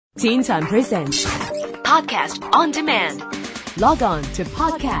Teen Time Presents Podcast on Demand. Log on to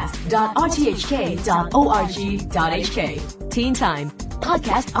podcast.rthk.org.hk. Teen Time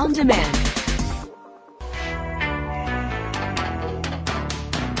Podcast on Demand.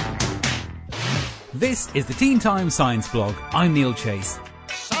 This is the Teen Time Science Blog. I'm Neil Chase.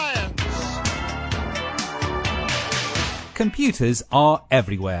 Computers are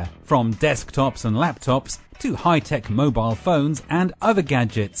everywhere, from desktops and laptops to high-tech mobile phones and other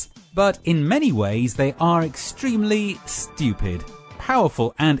gadgets. But in many ways they are extremely stupid.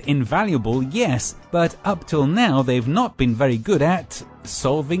 Powerful and invaluable, yes, but up till now they've not been very good at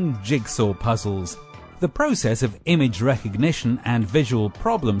solving jigsaw puzzles. The process of image recognition and visual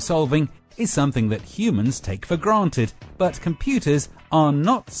problem solving is something that humans take for granted, but computers are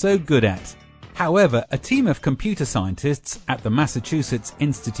not so good at. However, a team of computer scientists at the Massachusetts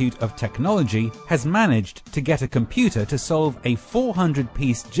Institute of Technology has managed to get a computer to solve a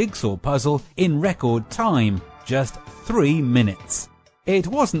 400-piece jigsaw puzzle in record time, just 3 minutes. It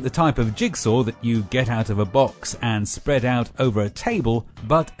wasn't the type of jigsaw that you get out of a box and spread out over a table,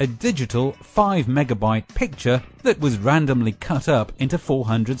 but a digital 5-megabyte picture that was randomly cut up into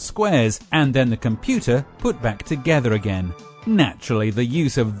 400 squares and then the computer put back together again. Naturally, the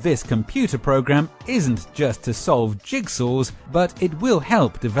use of this computer program isn't just to solve jigsaws, but it will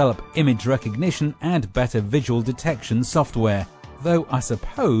help develop image recognition and better visual detection software. Though I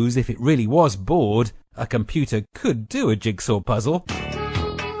suppose if it really was bored, a computer could do a jigsaw puzzle.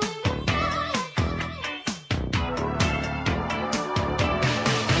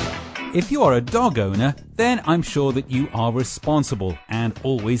 If you are a dog owner, then I'm sure that you are responsible and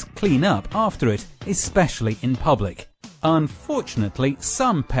always clean up after it, especially in public. Unfortunately,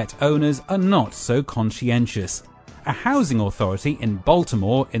 some pet owners are not so conscientious. A housing authority in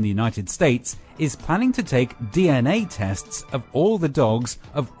Baltimore in the United States is planning to take DNA tests of all the dogs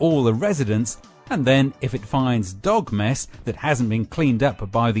of all the residents, and then if it finds dog mess that hasn't been cleaned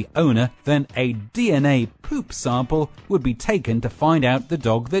up by the owner, then a DNA poop sample would be taken to find out the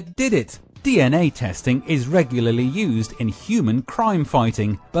dog that did it. DNA testing is regularly used in human crime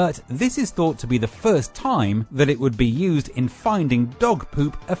fighting, but this is thought to be the first time that it would be used in finding dog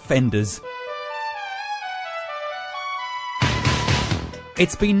poop offenders.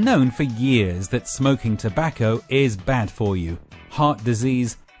 It's been known for years that smoking tobacco is bad for you. Heart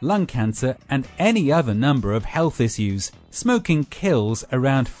disease, lung cancer, and any other number of health issues. Smoking kills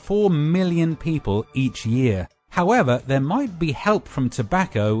around 4 million people each year. However, there might be help from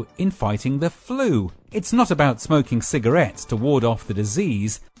tobacco in fighting the flu. It's not about smoking cigarettes to ward off the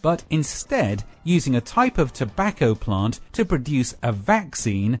disease, but instead using a type of tobacco plant to produce a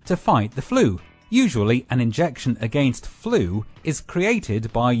vaccine to fight the flu. Usually, an injection against flu is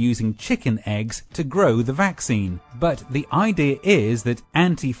created by using chicken eggs to grow the vaccine. But the idea is that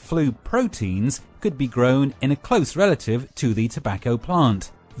anti-flu proteins could be grown in a close relative to the tobacco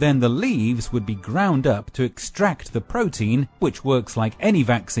plant. Then the leaves would be ground up to extract the protein, which works like any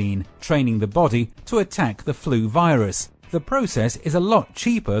vaccine, training the body to attack the flu virus. The process is a lot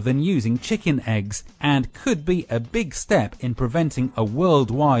cheaper than using chicken eggs and could be a big step in preventing a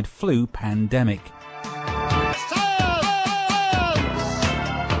worldwide flu pandemic.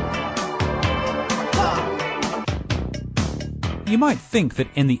 You might think that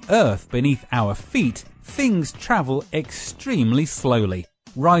in the earth beneath our feet, things travel extremely slowly.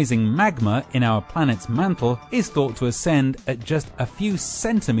 Rising magma in our planet's mantle is thought to ascend at just a few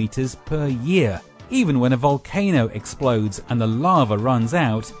centimeters per year. Even when a volcano explodes and the lava runs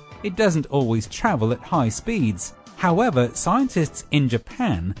out, it doesn't always travel at high speeds. However, scientists in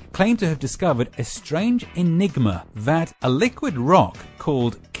Japan claim to have discovered a strange enigma that a liquid rock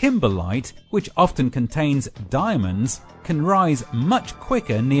called kimberlite, which often contains diamonds, can rise much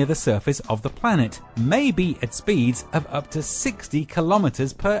quicker near the surface of the planet, maybe at speeds of up to 60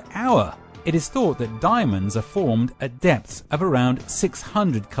 kilometers per hour. It is thought that diamonds are formed at depths of around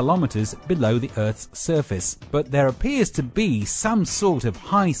 600 kilometers below the Earth's surface, but there appears to be some sort of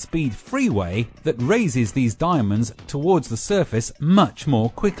high-speed freeway that raises these diamonds towards the surface much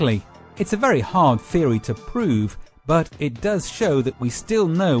more quickly. It's a very hard theory to prove, but it does show that we still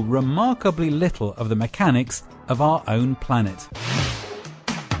know remarkably little of the mechanics of our own planet.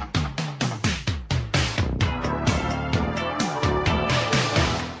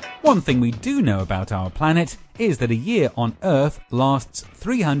 One thing we do know about our planet is that a year on Earth lasts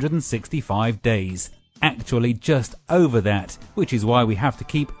 365 days. Actually just over that, which is why we have to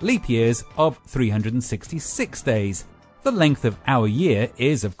keep leap years of 366 days. The length of our year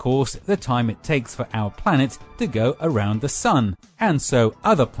is, of course, the time it takes for our planet to go around the Sun, and so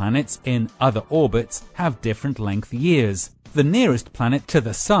other planets in other orbits have different length years. The nearest planet to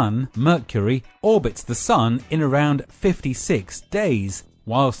the Sun, Mercury, orbits the Sun in around 56 days,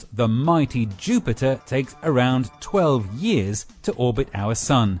 whilst the mighty Jupiter takes around 12 years to orbit our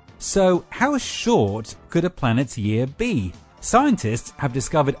Sun. So how short could a planet's year be? Scientists have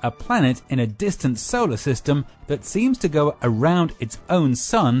discovered a planet in a distant solar system that seems to go around its own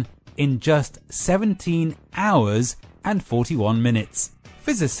Sun in just 17 hours and 41 minutes.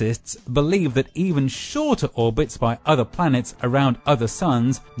 Physicists believe that even shorter orbits by other planets around other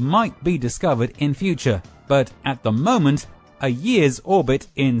suns might be discovered in future, but at the moment, a year's orbit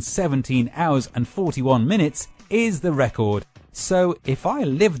in 17 hours and 41 minutes is the record. So if I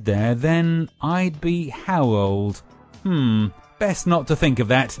lived there, then I'd be how old? Best not to think of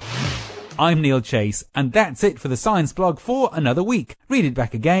that. I'm Neil Chase, and that's it for the Science Blog for another week. Read it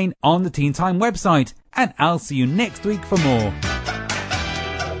back again on the Teen Time website, and I'll see you next week for more.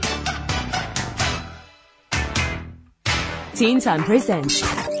 Teen Time Presents.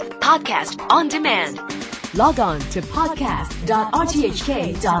 Podcast on demand. Log on to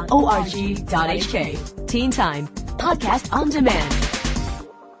podcast.rthk.org.hk. Teen Time Podcast on Demand.